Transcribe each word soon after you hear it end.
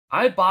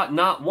I bought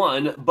not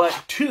one,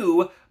 but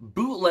two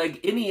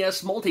bootleg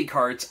NES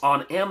multicarts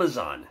on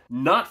Amazon.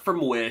 Not from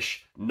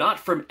Wish, not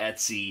from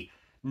Etsy,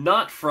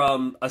 not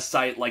from a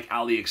site like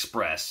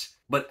AliExpress,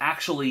 but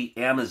actually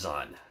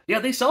Amazon. Yeah,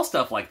 they sell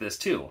stuff like this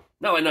too.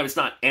 No, it's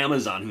not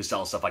Amazon who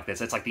sells stuff like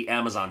this. It's like the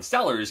Amazon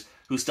sellers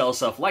who sell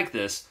stuff like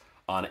this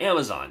on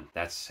Amazon.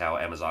 That's how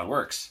Amazon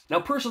works. Now,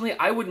 personally,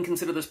 I wouldn't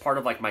consider this part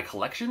of like my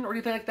collection or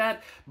anything like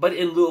that, but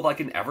in lieu of like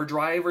an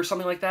EverDrive or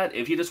something like that,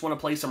 if you just want to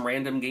play some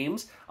random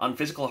games on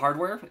physical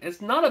hardware,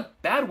 it's not a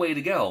bad way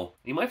to go.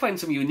 You might find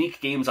some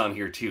unique games on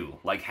here too,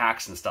 like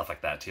hacks and stuff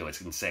like that too.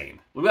 It's insane.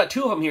 We've got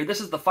two of them here.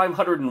 This is the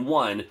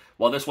 501,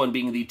 while this one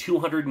being the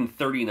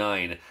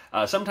 239.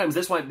 Sometimes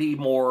this might be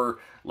more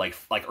like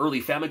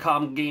early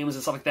Famicom games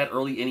and stuff like that,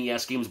 early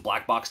NES games,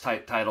 black box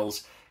type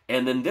titles,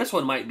 and then this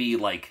one might be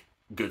like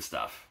good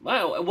stuff.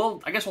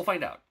 Well, I guess we'll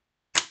find out.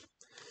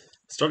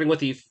 Starting with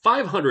the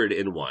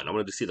 501. I'm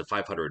going to see the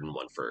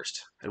 501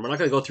 first. And we're not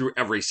going to go through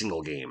every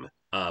single game.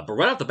 But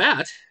right off the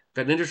bat,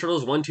 got Ninja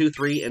Turtles 1, 2,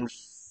 3, and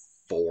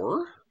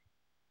 4.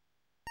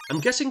 I'm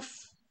guessing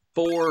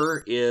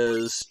 4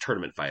 is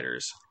Tournament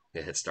Fighters.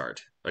 Yeah, hit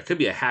start. It could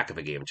be a hack of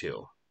a game,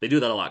 too. They do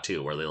that a lot,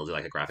 too, where they'll do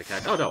like a graphic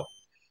hack. Oh, no.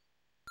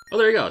 Oh,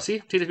 there you go. See?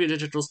 Teenage Mutant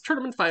Ninja Turtles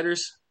Tournament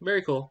Fighters.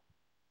 Very cool.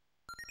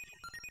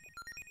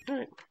 All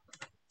right.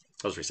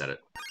 I'll just reset it.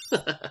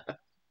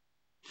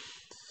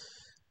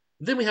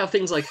 Then we have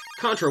things like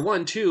Contra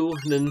 1, 2,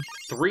 and then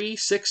 3,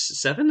 6,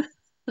 7.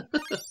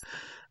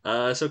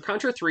 So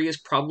Contra 3 is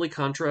probably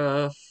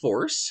Contra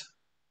Force.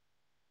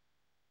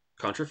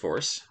 Contra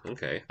Force.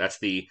 Okay, that's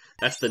the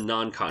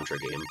non-Contra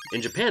game.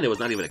 In Japan, it was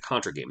not even a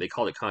Contra game. They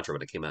called it Contra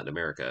when it came out in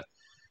America.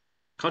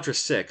 Contra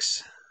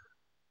 6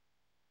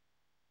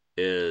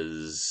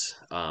 is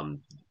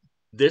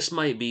this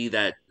might be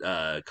that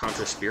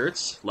Contra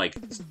Spirits, like.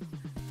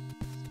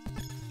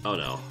 Oh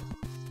no.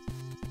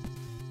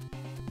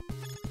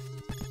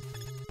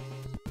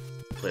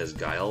 Play as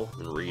Guile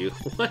and Ryu.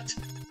 What?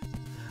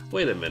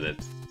 Wait a minute.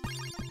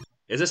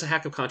 Is this a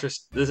hack of Contra?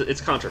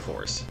 It's Contra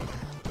Force.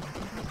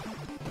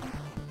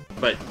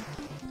 But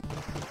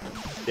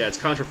yeah, it's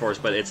Contra Force,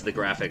 but it's the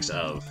graphics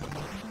of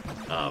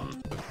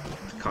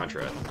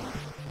Contra.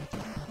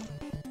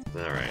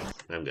 Alright,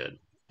 I'm good.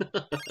 And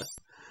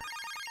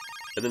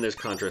then there's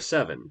Contra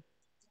 7.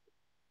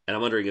 And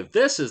I'm wondering if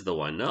this is the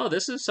one. No,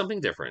 this is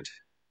something different.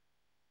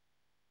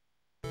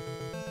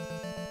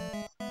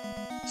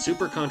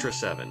 Super Contra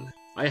 7.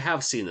 I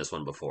have seen this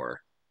one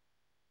before.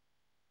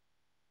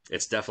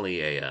 It's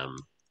definitely a,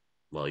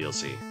 well, you'll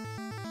see.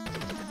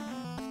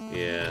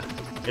 Yeah.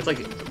 It's like,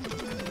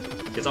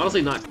 it's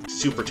honestly not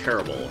super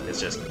terrible.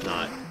 It's just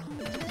not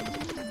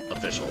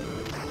official.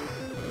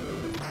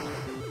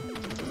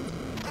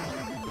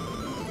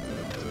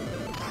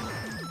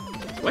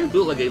 Why do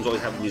bootleg games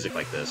always have music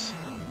like this?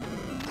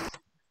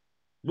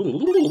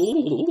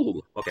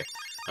 Okay.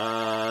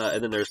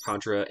 And then there's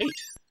Contra 8.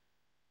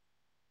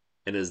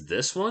 And is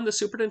this one the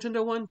Super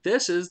Nintendo one?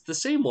 This is the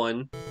same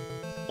one,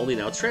 only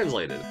now it's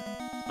translated.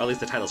 Or at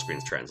least the title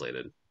screen's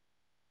translated.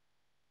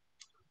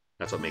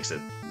 That's what makes it.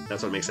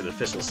 That's what makes it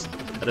official.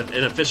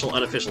 An official,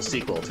 unofficial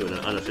sequel to an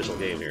unofficial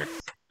game here.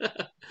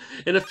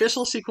 An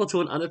official sequel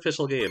to an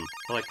unofficial game.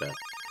 I like that.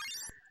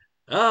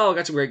 Oh,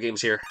 got some great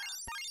games here.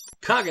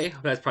 Kage.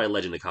 That's probably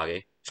Legend of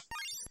Kage.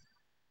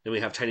 Then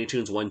we have Tiny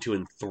Toons 1, 2,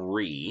 and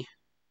 3.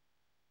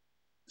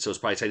 So it's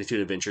probably Tiny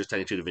Toon Adventures,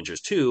 Tiny Toon Adventures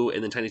 2,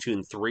 and then Tiny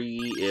Toon 3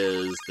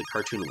 is the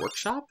Cartoon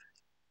Workshop?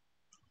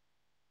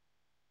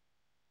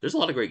 There's a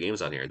lot of great games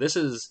on here. This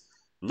is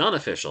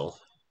non-official.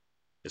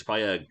 It's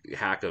probably a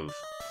hack of...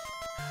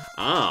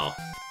 Oh.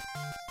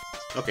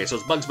 Okay, so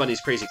it's Bugs Bunny's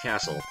Crazy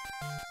Castle.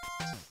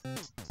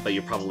 But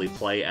you probably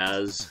play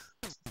as...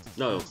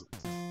 No.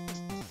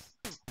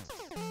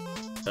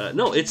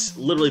 No, it's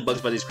literally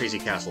Bugs Bunny's Crazy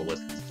Castle with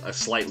a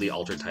slightly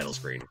altered title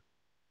screen.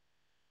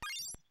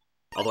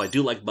 Although I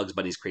do like Bugs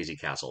Bunny's Crazy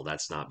Castle.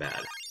 That's not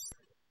bad.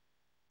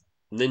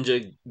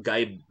 Ninja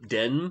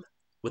Gaiden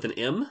with an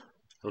M?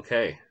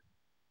 Okay.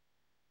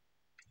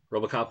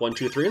 RoboCop 1,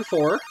 2, 3, and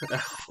 4.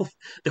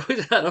 They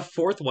always had a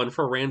fourth one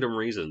for random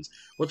reasons.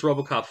 What's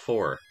RoboCop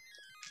 4?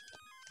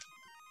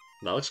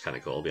 That looks kind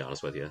of cool, to be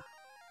honest with you.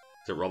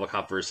 Is it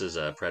RoboCop versus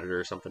Predator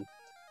or something?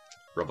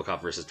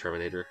 RoboCop versus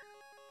Terminator?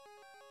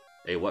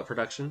 A what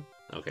production?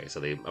 Okay, so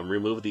they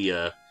removed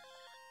the...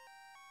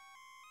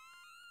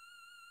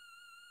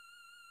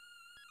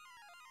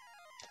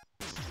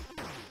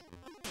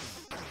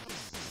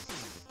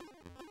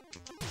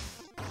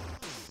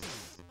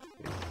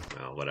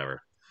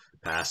 Whatever.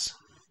 Pass.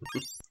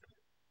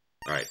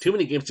 Alright, too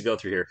many games to go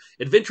through here.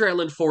 Adventure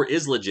Island 4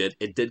 is legit.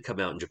 It did come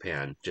out in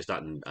Japan, just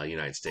not in the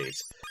United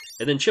States.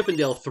 And then Chip 'n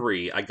Dale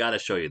 3, I gotta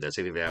show you this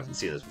if you haven't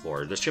seen this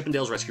before. There's Chip 'n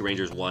Dale's Rescue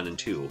Rangers 1 and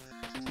 2.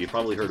 You've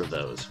probably heard of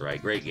those,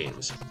 right? Great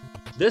games.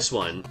 This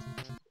one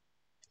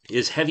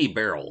is Heavy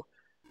Barrel,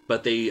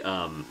 but they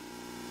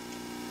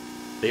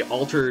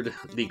altered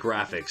the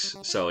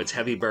graphics, so it's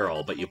Heavy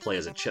Barrel, but you play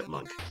as a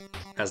chipmunk.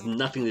 Has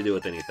nothing to do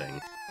with anything.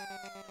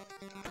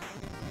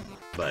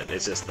 But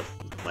it's just,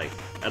 like,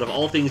 out of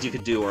all things you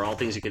could do, or all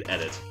things you could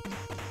edit,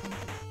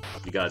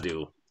 You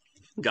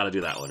gotta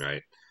do that one,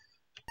 right?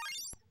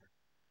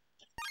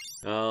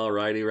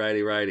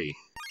 Alrighty, righty.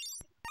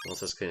 Let's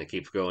just kind of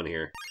keep going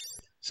here.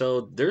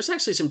 So there's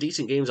actually some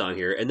decent games on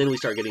here, and then we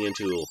start getting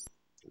into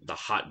the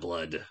hot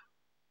blood.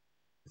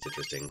 It's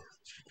interesting.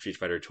 Street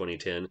Fighter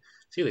 2010.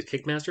 See, there's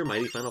Kickmaster,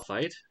 Mighty Final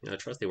Fight. I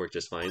trust they work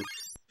just fine.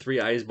 Three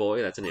Eyes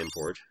Boy, that's an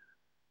import.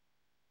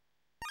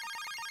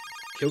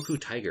 Kyoku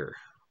Tiger.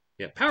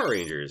 Yeah, Power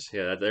Rangers.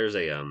 Yeah, there's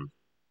a,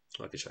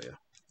 I can show you.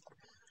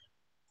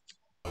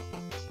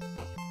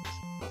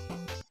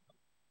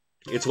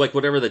 It's like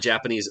whatever the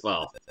Japanese,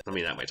 well, I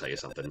mean, that might tell you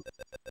something.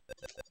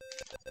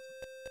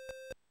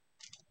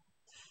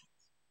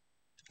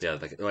 Yeah,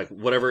 like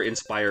whatever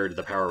inspired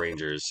the Power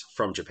Rangers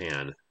from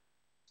Japan.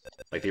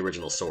 Like the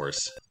original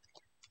source.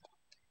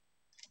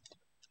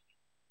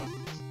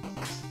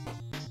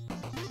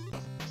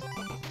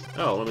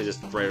 Oh, let me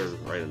just right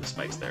in the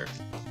spikes there.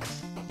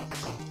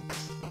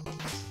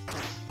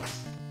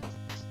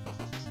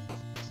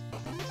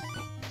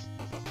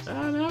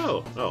 Ah,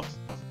 no! Oh.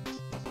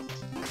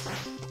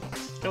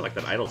 It's kind of like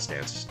that idle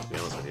stance, to be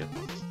honest with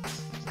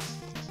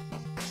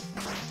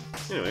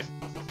you. Anyway.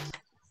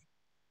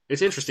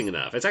 It's interesting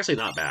enough. It's actually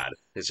not bad.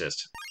 It's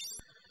just...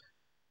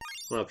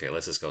 Okay,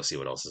 let's just go see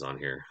what else is on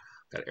here.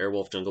 Got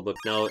Airwolf Jungle Book.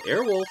 Now,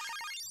 Airwolf...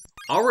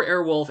 Our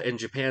Airwolf and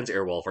Japan's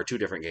Airwolf are two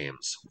different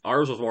games.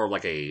 Ours was more of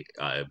like a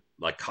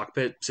like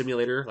cockpit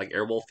simulator, like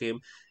Airwolf game.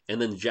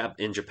 And then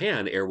in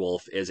Japan,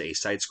 Airwolf is a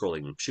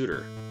side-scrolling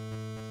shooter.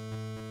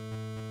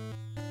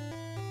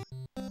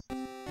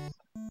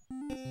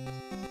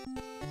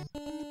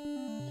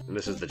 And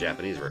this is the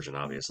Japanese version,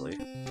 obviously.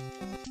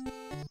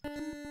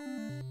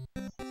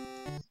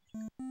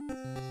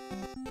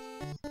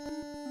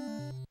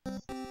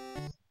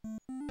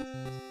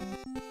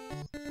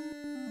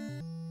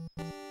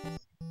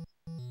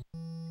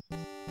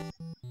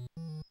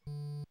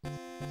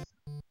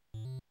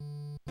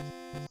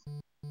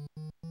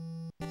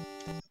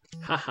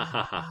 Ha ha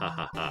ha ha ha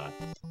ha ha.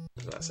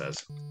 That's what that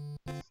says.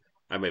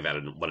 I may have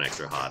added one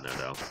extra ha in there,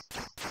 though.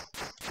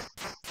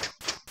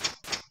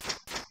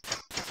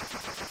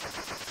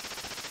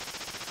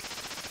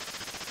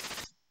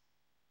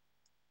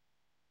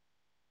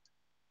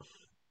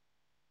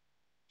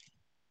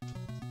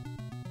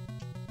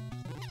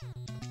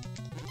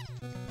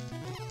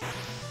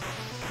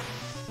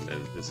 And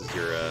then this is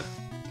your,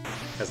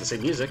 has the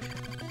same music.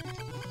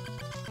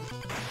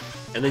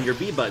 And then your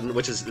B button,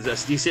 which is,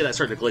 do you see that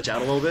starting to glitch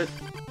out a little bit?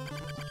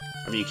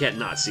 I mean, you can't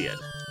not see it.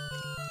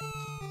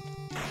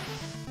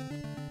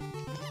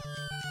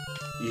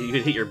 You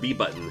can hit your B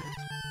button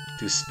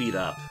to speed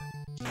up.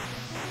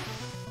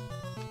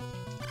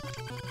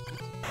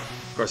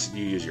 Of course,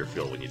 you use your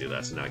fuel when you do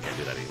that, so now I can't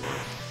do that anymore.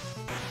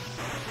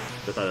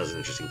 But I thought that was an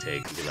interesting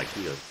take. You could, like,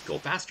 go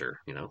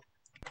faster, you know?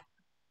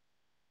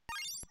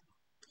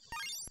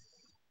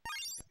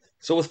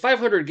 So with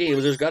 500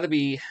 games, there's got to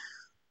be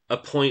a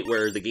point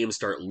where the games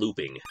start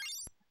looping.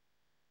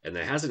 And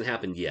that hasn't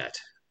happened yet.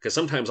 Because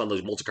sometimes on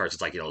those multicarts,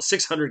 it's like,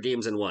 600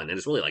 games in one, and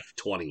it's really like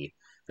 20.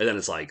 And then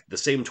it's like the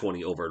same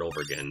 20 over and over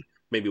again.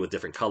 Maybe with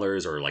different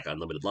colors, or like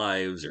unlimited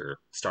lives, or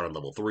start on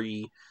level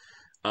 3.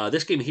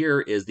 This game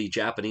here is the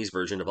Japanese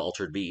version of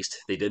Altered Beast.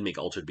 They did make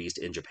Altered Beast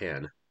in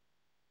Japan.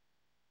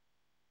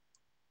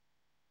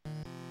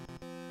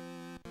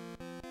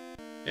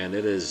 And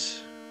it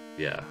is,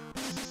 yeah.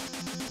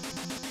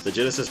 The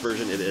Genesis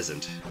version, it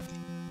isn't.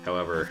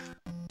 However,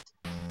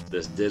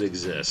 this did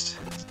exist.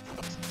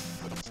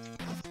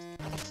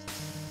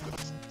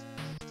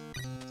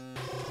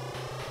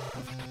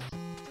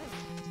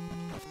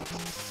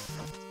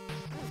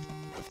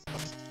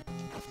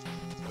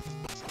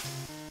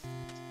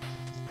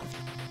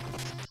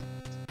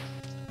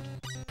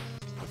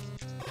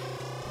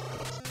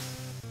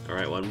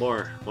 Alright, one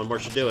more. One more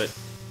should do it.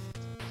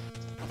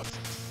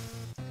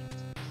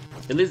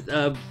 And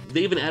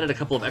they even added a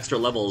couple of extra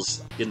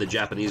levels in the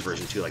Japanese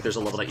version, too. Like, there's a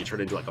level that you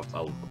turn into, like,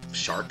 a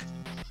shark.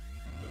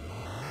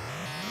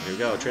 There we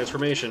go,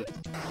 transformation.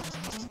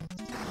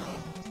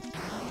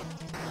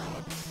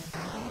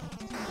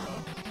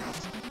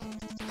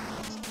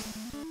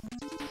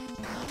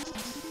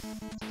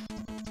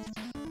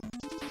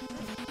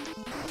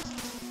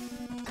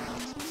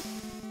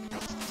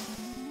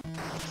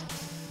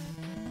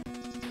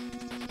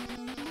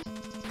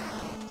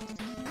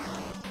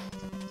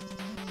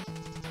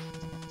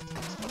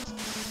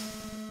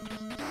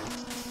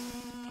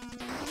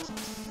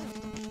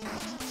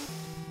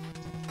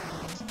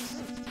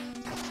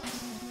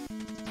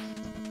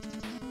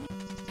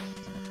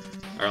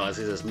 Alright, let's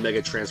see this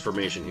mega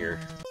transformation here.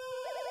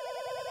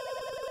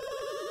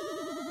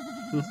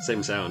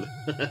 Same sound.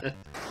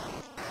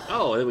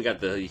 Oh, and then we got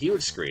the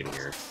huge screen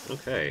here.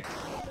 Okay.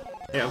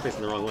 Hey, I'm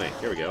facing the wrong way.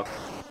 Here we go.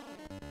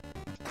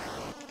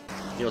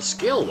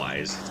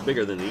 Scale-wise, it's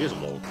bigger than the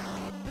usable.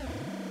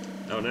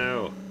 Oh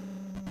no.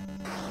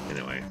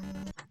 Anyway,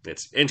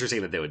 it's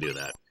interesting that they would do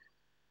that.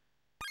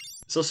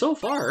 So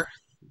far,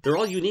 they're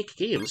all unique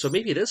games, so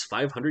maybe it is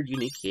 500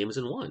 unique games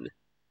in one.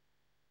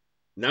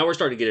 Now we're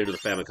starting to get into the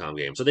Famicom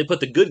game. So they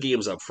put the good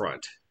games up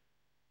front.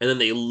 and then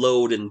they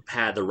load and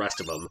pad the rest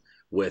of them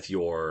with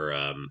your,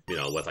 you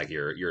know, with like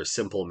your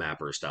simple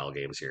mapper style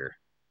games here.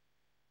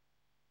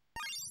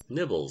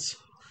 Nibbles.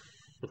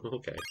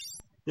 Okay.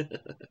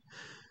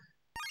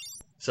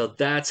 So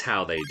that's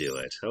how they do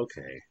it.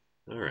 Okay.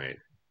 All right.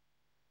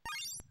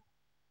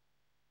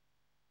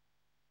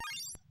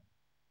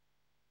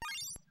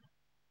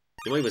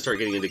 You might even start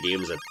getting into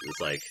games that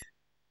it's like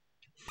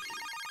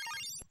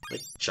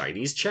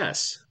Chinese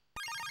chess,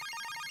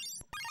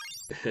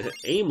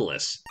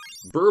 aimless,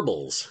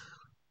 burbles,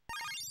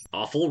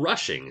 awful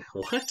rushing.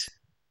 What?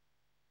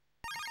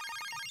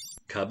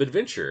 Cub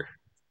Adventure.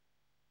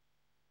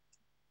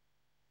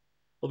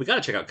 Well, we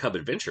gotta check out Cub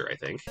Adventure, I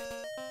think.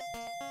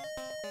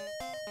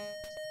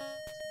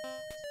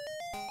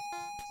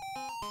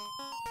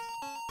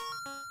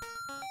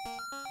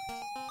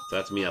 So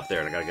that's me up there,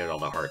 and I gotta get all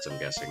the hearts, I'm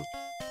guessing.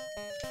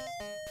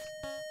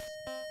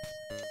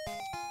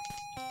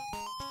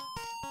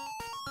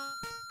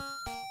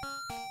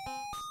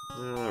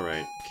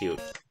 Alright, cute.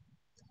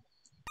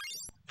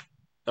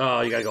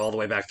 Oh, you gotta go all the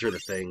way back through the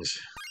things.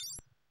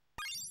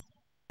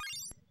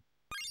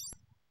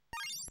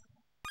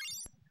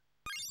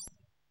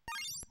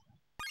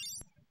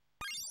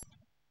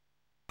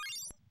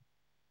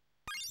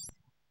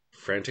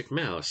 Frantic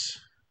Mouse.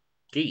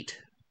 Gate.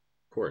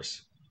 Of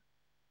course.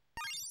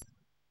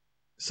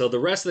 So the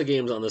rest of the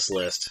games on this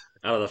list,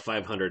 out of the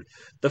 500,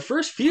 the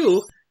first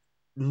few,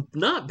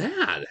 not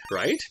bad,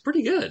 right?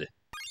 Pretty good.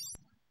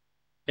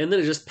 And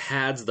then it just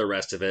pads the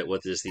rest of it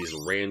with just these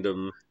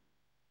random,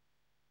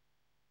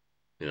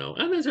 you know,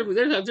 and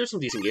there's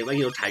some decent games, like,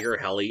 you know, Tiger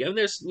Heli, and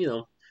there's, you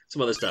know,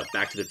 some other stuff.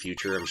 Back to the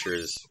Future, I'm sure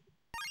is,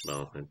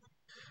 well, I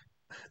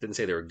didn't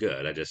say they were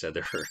good, I just said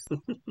they were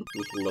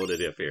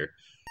loaded up here.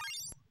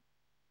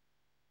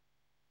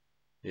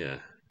 Yeah.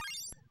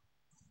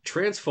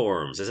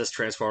 Transforms. Is this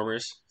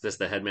Transformers? Is this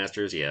the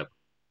Headmasters? Yeah.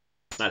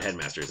 Not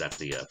Headmasters, that's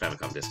the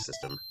Famicom Disk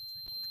System.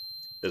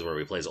 This is where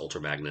we play as Ultra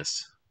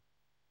Magnus.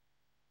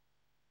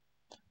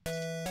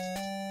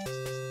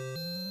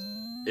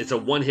 It's a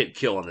one-hit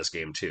kill on this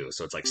game, too,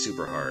 so it's, like,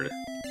 super hard.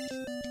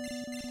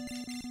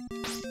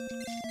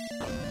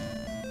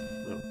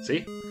 Oh,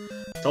 see?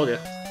 Told you.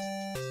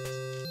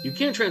 You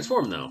can't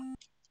transform, though.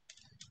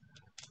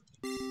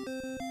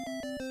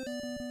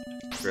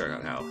 Figure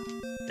out how.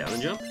 Down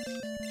and jump?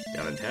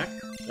 Down and tack?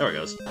 There it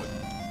goes.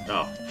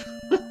 Oh.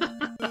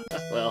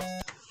 Well,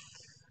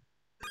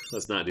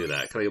 let's not do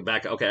that. Can I go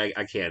back? Okay,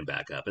 I can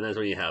back up. And that's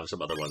when you have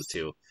some other ones,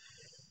 too.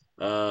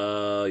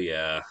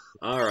 Yeah.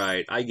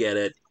 Alright, I get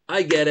it.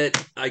 I get it.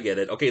 I get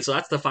it. Okay, so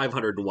that's the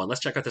 501.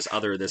 Let's check out this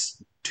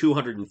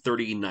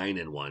 239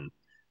 in one.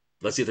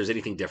 Let's see if there's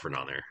anything different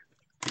on there.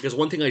 Because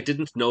one thing I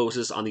didn't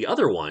notice on the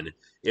other one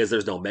is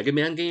there's no Mega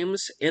Man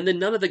games, and then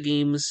none of the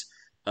games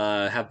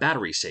have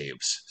battery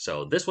saves.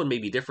 So this one may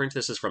be different.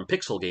 This is from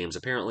Pixel Games,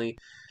 apparently.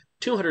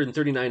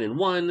 239 in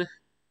one,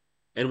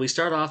 and we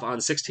start off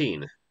on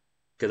 16,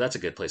 because that's a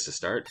good place to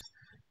start.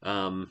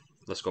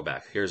 Let's go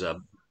back. Here's a,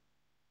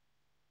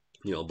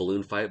 you know,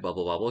 balloon fight,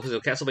 bubble bubble, because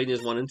Castlevania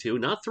is 1 and 2,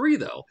 not 3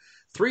 though.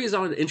 3 is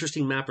on an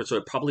interesting mapper, so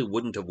it probably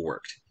wouldn't have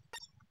worked.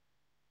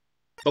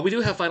 But we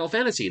do have Final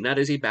Fantasy, and that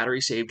is a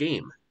battery save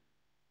game.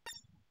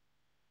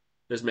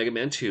 There's Mega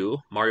Man 2,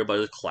 Mario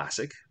Bros.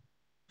 Classic,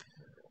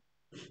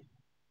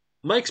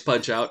 Mike's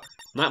Punch-Out.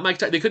 Not Mike.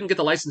 They couldn't get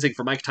the licensing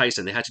for Mike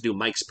Tyson. They had to do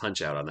Mike's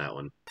Punch-Out on that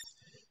one.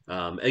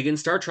 Again,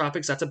 Star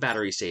Tropics. That's a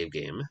battery save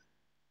game.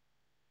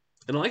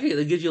 And I like it.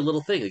 It gives you a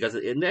little thing. Because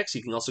the index,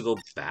 you can also go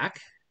back.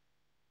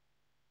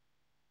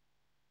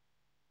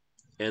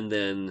 And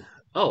then,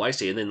 oh, I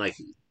see. And then, like,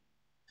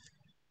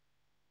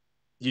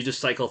 you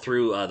just cycle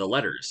through the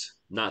letters,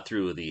 not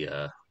through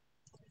the,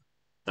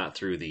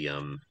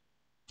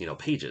 you know,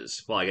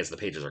 pages. Well, I guess the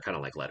pages are kind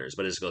of like letters,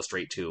 but it just goes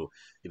straight to,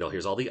 you know,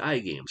 here's all the I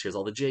games, here's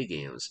all the J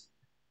games.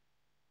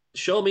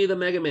 Show me the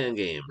Mega Man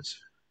games.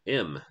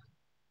 M.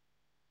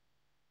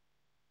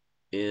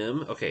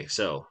 Okay,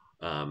 so,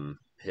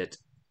 hit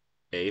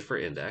A for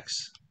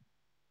index.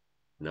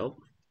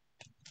 Nope.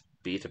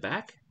 B to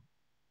back.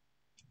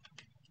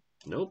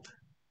 Nope.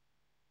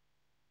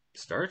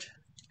 Start.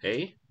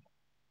 A.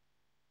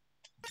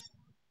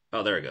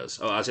 Oh, there it goes.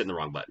 Oh, I was hitting the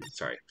wrong button.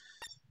 Sorry.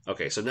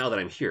 Okay, so now that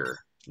I'm here,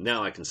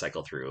 now I can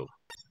cycle through.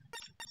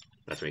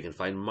 That's where you can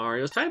find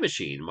Mario's Time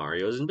Machine.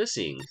 Mario's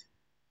Missing.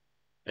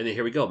 And then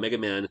here we go. Mega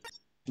Man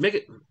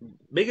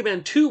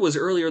 2 was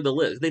earlier in the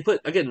list. They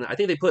put, again, I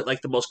think they put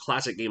like the most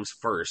classic games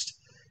first.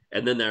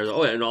 And then there's,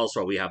 oh, and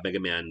also we have Mega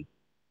Man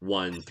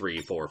 1,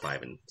 3, 4,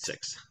 5, and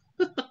 6.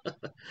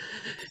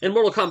 And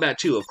Mortal Kombat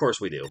 2, of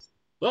course we do.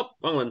 Oh,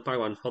 wrong one, wrong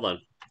one. Hold on.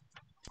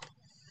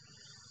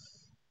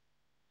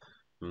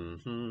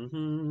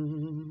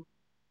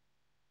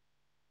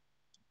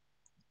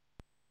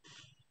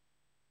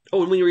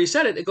 Oh, and when you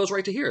reset it, it goes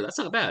right to here. That's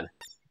not bad.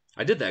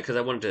 I did that because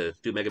I wanted to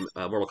do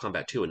Mortal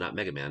Kombat 2 and not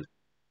Mega Man.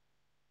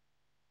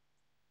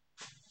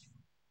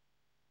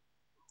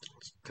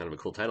 It's kind of a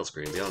cool title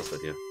screen, to be honest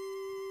with you.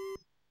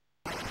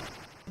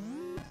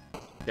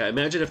 Yeah,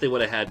 imagine if they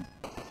would have had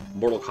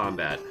Mortal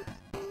Kombat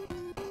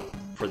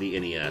for the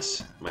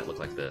NES. It might look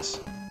like this.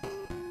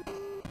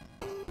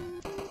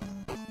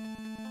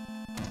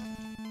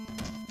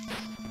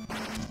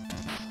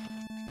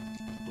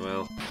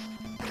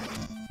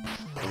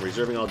 I'm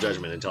reserving all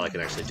judgment until I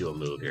can actually do a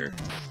move here.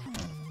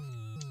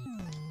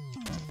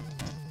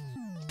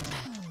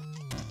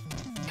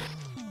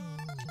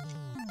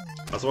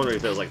 I was wondering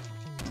if it was like...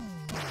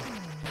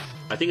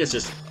 I think it's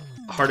just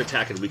hard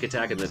attack and weak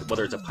attack, and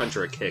whether it's a punch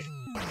or a kick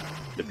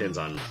depends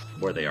on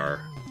where they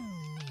are.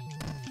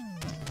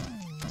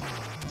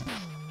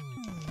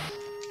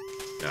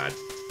 God.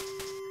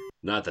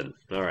 Nothing.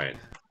 Alright.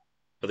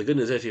 But the good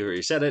news is, if you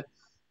reset it,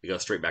 you go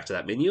straight back to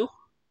that menu.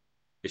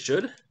 It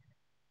should.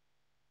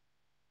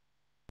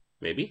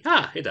 Maybe.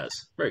 Ah, it does.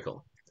 Very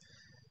cool.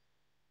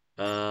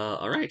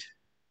 Alright.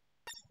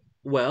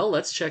 Well,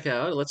 let's check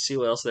out. Let's see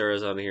what else there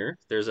is on here.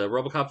 There's a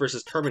RoboCop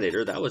versus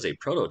Terminator. That was a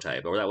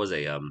prototype, or that was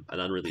a an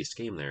unreleased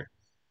game there.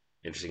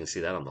 Interesting to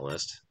see that on the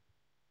list.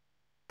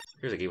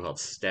 Here's a game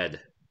called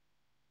Stead.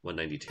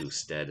 192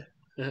 Stead.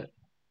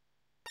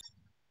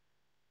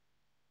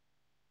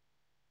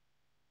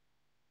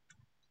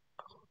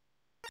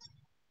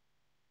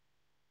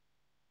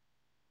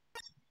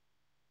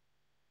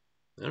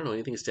 I don't know,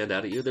 anything stand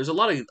out at you? There's a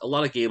lot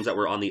of games that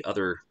were on the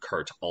other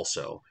cart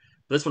also.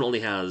 This one only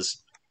has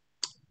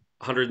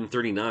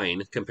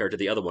 139 compared to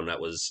the other one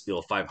that was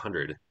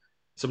 500.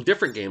 Some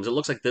different games. It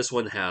looks like this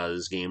one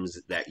has games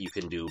that you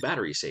can do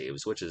battery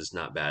saves, which is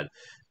not bad.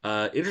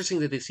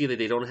 Interesting that they see that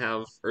they don't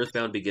have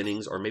Earthbound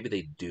Beginnings, or maybe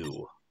they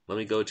do. Let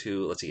me go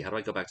to, let's see, how do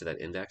I go back to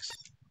that index?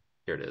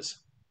 Here it is.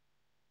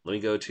 Let me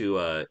go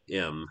to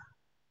M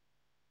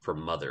for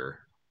Mother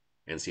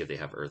and see if they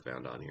have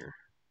Earthbound on here.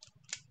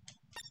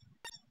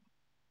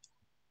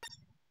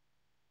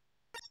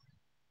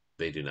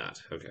 They do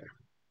not. Okay.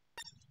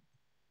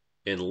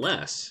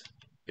 Unless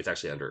it's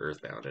actually under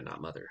Earthbound and not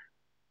Mother.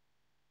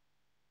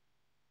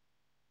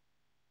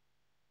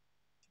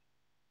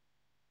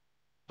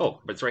 Oh,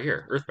 but it's right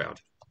here,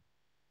 Earthbound.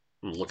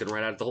 I'm looking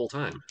right at it the whole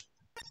time.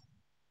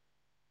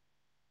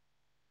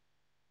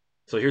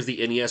 So here's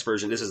the NES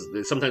version. This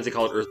is, sometimes they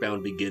call it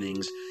Earthbound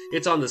Beginnings.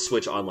 It's on the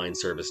Switch online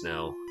service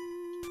now.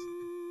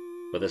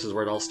 But this is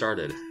where it all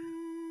started.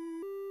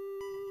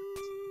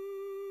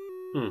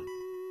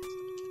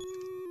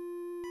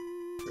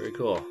 Very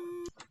cool.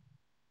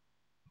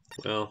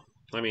 Well,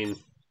 I mean,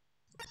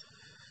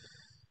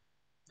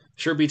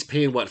 sure beats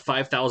paying, what,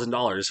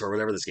 $5,000 for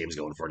whatever this game's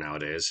going for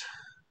nowadays.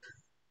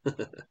 And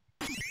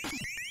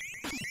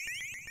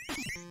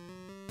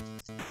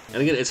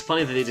again, it's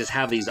funny that they just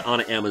have these on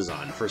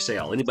Amazon for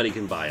sale. Anybody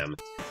can buy them.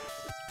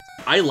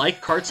 I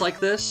like carts like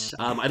this.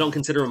 I don't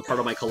consider them part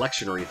of my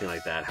collection or anything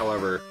like that.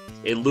 However,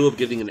 in lieu of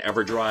giving an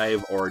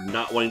EverDrive or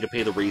not wanting to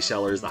pay the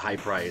resellers the high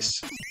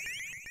price,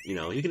 you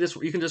know, you can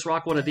just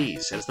rock one of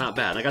these, and it's not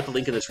bad. I got the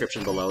link in the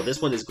description below.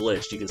 This one is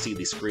glitched. You can see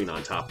the screen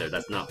on top there.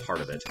 That's not part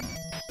of it.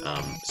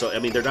 So, I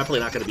mean, they're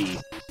definitely not going to be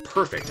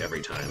perfect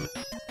every time.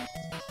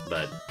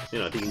 But, you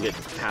know, if you can get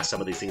past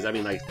some of these things, I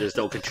mean, like, there's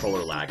no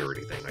controller lag or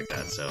anything like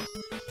that, so,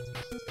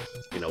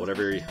 you know,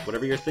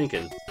 whatever you're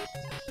thinking.